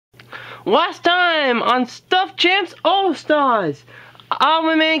Last time on Stuff Champs All Stars,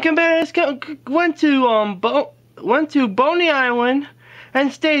 our main competitors went to Boney Island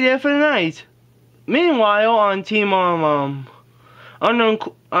and stayed there for the night. Meanwhile, on Team Unknown and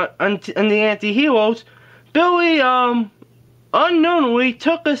the Anti-Heroes, Billy unknowingly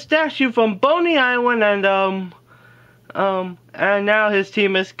took a statue from Boney Island and now his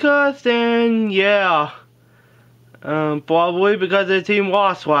team is cursed, and yeah. Probably because the team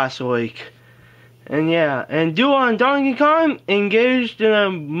lost last week. And yeah, and Duo and Donkey Kong engaged in a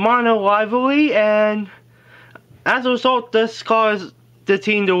minor rivalry, and as a result, this caused the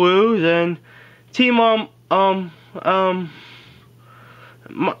team to lose, and Team and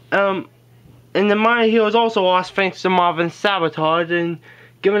the Minor Heroes also lost thanks to Marvin's sabotage and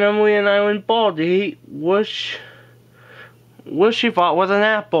giving Emily an island ball to eat, which she thought was an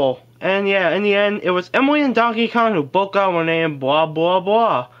apple. And yeah, in the end, it was Emily and Donkey Kong who both got one and blah blah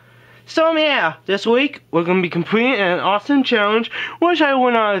blah. So yeah, this week we're gonna be completing an awesome challenge, which I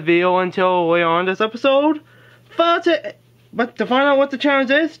will not reveal until later on this episode. But to find out what the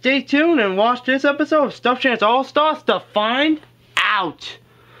challenge is, stay tuned and watch this episode of Stuff Champs All Stars to find out.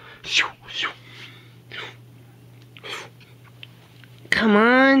 Come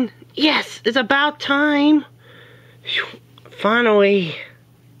on, yes, it's about time. Finally.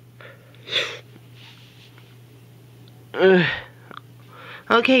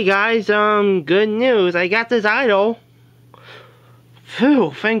 Okay guys, good news, I got this idol.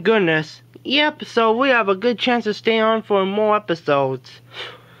 Phew, thank goodness. Yep, so we have a good chance to stay on for more episodes.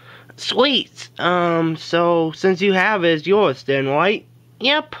 Sweet, so since you have it, it's yours then, right?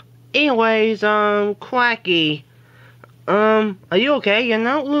 Yep. Anyways, Quacky, are you okay? You're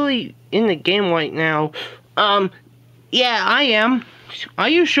not really in the game right now. Yeah, I am. Are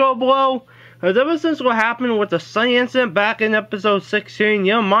you sure, bro? Because ever since what happened with the Sunny incident back in episode 16,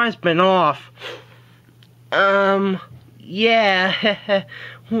 your mind's been off. Yeah.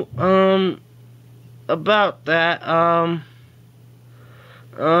 About that,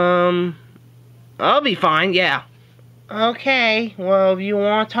 I'll be fine, yeah. Okay, well, if you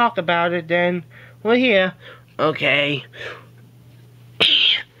want to talk about it, then we're here. Okay.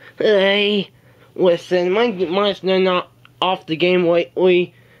 Hey, listen, my mind's not off the game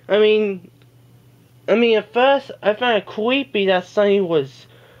lately. I mean, at first, I found it creepy that Sunny was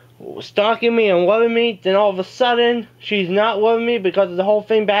stalking me and loving me. Then all of a sudden, she's not loving me because of the whole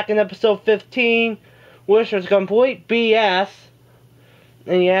thing back in episode 15, which was complete BS.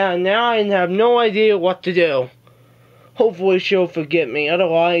 And yeah, now I have no idea what to do. Hopefully she'll forget me.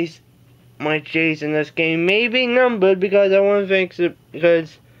 Otherwise, my days in this game may be numbered because I want to think it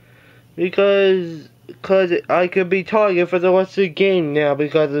because I could be targeted for the rest of the game now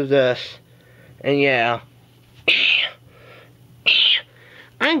because of this. And yeah.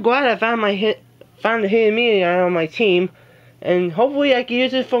 I'm glad I found the hidden media on my team, and hopefully I can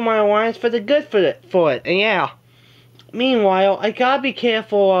use it for my alliance for the good for it. And yeah. Meanwhile, I gotta be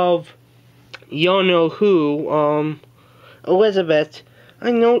careful of y'all know who, Elizabeth. I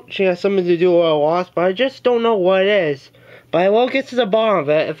know she has something to do with a loss, but I just don't know what it is. But I will get to the bottom of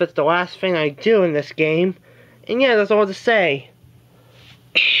it if it's the last thing I do in this game. And yeah, that's all to say.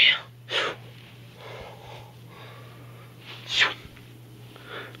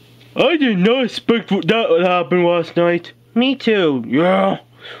 I did not expect that would happen last night. Me too, yeah.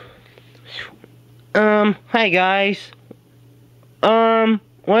 Hey guys.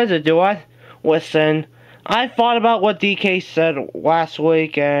 What is it, do I? Listen, I thought about what DK said last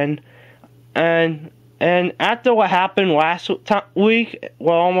week, and after what happened last week,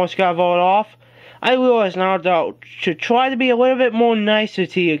 well, almost got voted off, I realize now that I should try to be a little bit more nicer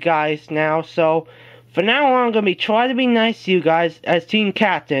to you guys now, so for now on, I'm going to try to be nice to you guys as team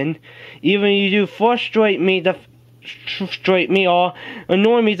captain, even if you do frustrate me or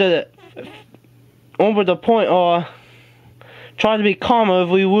annoy me over the point, or try to be calmer if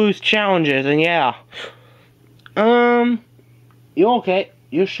we lose challenges, and yeah. You okay?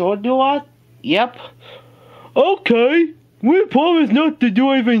 You sure, Duat? Yep. Okay. We promise not to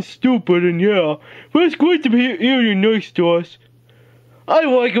do anything stupid, and yeah. But it's great to be here, you're nice to us. I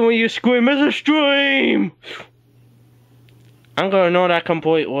like it when you scream, it's a stream! I'm gonna know that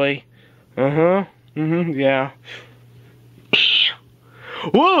completely. Yeah. Wow,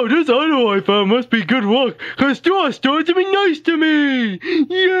 this idol I found must be good luck, cause Star started to be nice to me!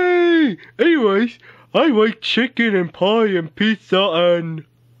 Yay! Anyways, I like chicken and pie and pizza and...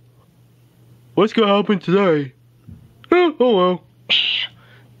 What's gonna happen today? Oh well.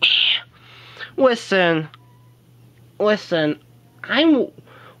 Listen,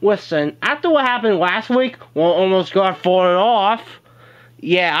 after what happened last week, well, almost got voted off,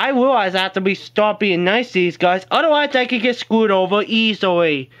 Yeah, I realize I have to start being nice to these guys. Otherwise, I could get screwed over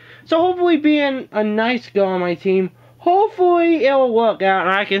easily. So hopefully being a nice guy on my team, hopefully it'll work out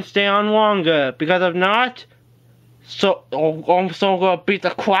and I can stay on longer. Because if not, I'm so gonna beat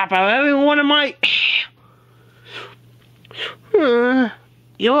the crap out of every one of my...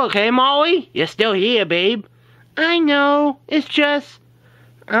 You okay, Molly? You're still here, babe. I know. It's just...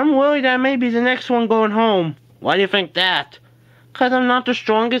 I'm worried that maybe the next one going home. Why do you think that? Because I'm not the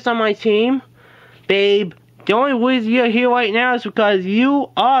strongest on my team? Babe, the only reason you're here right now is because you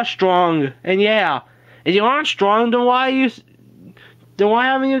are strong. And yeah, if you aren't strong, then why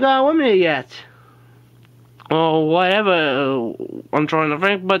haven't you got eliminated yet? Or whatever I'm trying to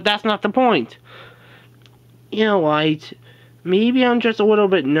think, but that's not the point. You know what? Maybe I'm just a little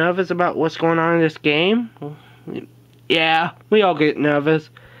bit nervous about what's going on in this game. Yeah, we all get nervous.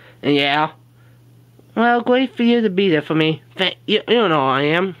 And yeah. Well, great for you to be there for me. You know how I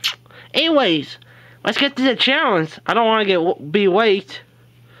am. Anyways, let's get to the challenge. I don't want to be late.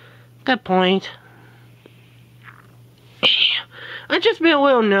 Good point. I'm just been a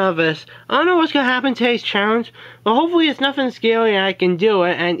little nervous. I don't know what's going to happen today's challenge, but hopefully it's nothing scary and I can do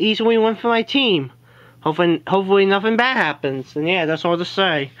it and easily win for my team. Hopefully nothing bad happens. And yeah, that's all to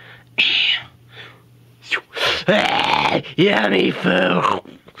say. Yummy food.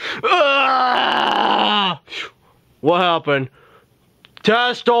 What happened?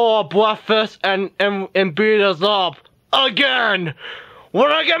 Taz stole our breakfast and beat us up. Again!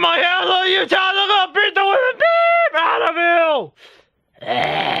 When I get my hands on you, Taz, I'm gonna beat the living beep out of you!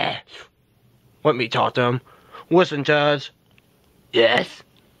 Let me talk to him. Listen, Taz. Yes?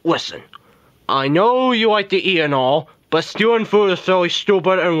 Listen. I know you like to eat and all, but stealing food is really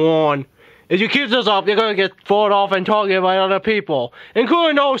stupid and wrong. If you keep this up, you're gonna get thrown off and talking about other people,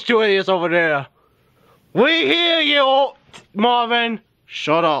 including those two idiots over there. We hear you, Marvin.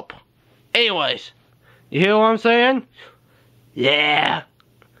 Shut up. Anyways, you hear what I'm saying? Yeah.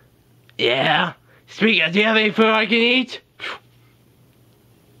 Yeah. Speaking, do you have any food I can eat?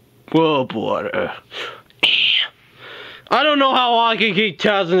 Well, water. I don't know how I can keep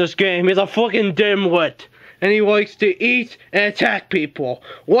Taz in this game. He's a fucking dimwit. And he likes to eat and attack people.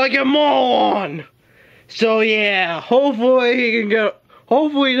 Like a moron! So yeah, hopefully he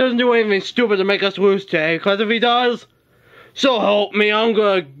doesn't do anything stupid to make us lose today. Because if he does, so help me, I'm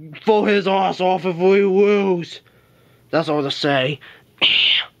gonna throw his ass off if we lose. That's all to say.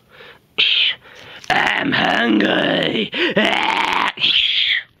 I'm hungry.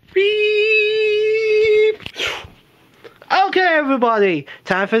 Beep. Okay, everybody,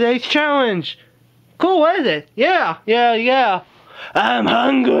 time for today's challenge. Cool, isn't it? Yeah. I'm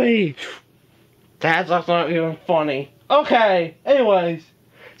hungry. That's not even funny. Okay, anyways,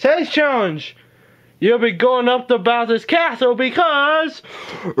 today's challenge. You'll be going up to Bowser's castle because...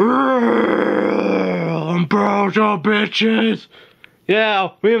 I'm Bowser, bitches. Yeah,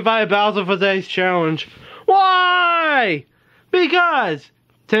 we invited Bowser for today's challenge. Why? Because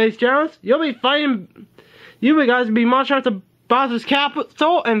today's challenge, you guys will be marching up to Bowser's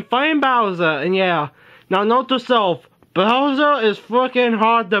capital and fighting Bowser. And yeah, now note to self, Bowser is fucking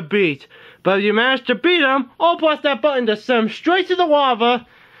hard to beat. But if you manage to beat him, or press that button to send him straight to the lava,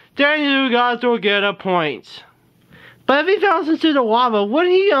 then you guys will get a point. But if he falls into the lava,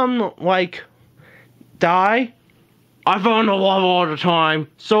 wouldn't he, like, die? I fall in the lava all the time,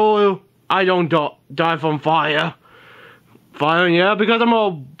 so I don't die from fire. Fire, yeah, because I'm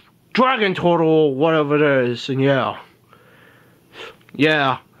a dragon turtle or whatever it is, and yeah.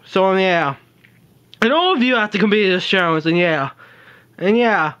 Yeah, so yeah. And all of you have to complete this challenge, and yeah. And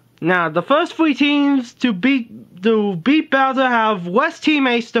yeah. Now, the first 3 teams to beat Bowser have less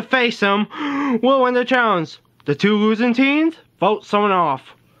teammates to face him will win the challenge. The 2 losing teams vote someone off.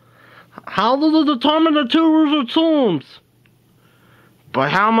 How does it determine the 2 losing teams? By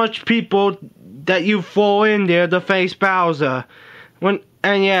how much people that you throw in there to face Bowser.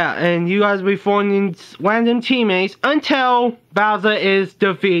 And you guys will be throwing in random teammates until Bowser is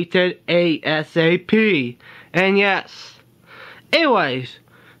defeated ASAP. And yes. Anyways.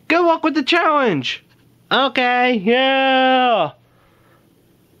 Good luck with the challenge! Okay, yeah!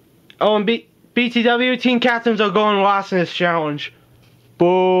 Oh, and BTW, team captains are going last in this challenge.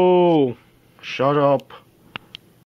 Boo! Shut up.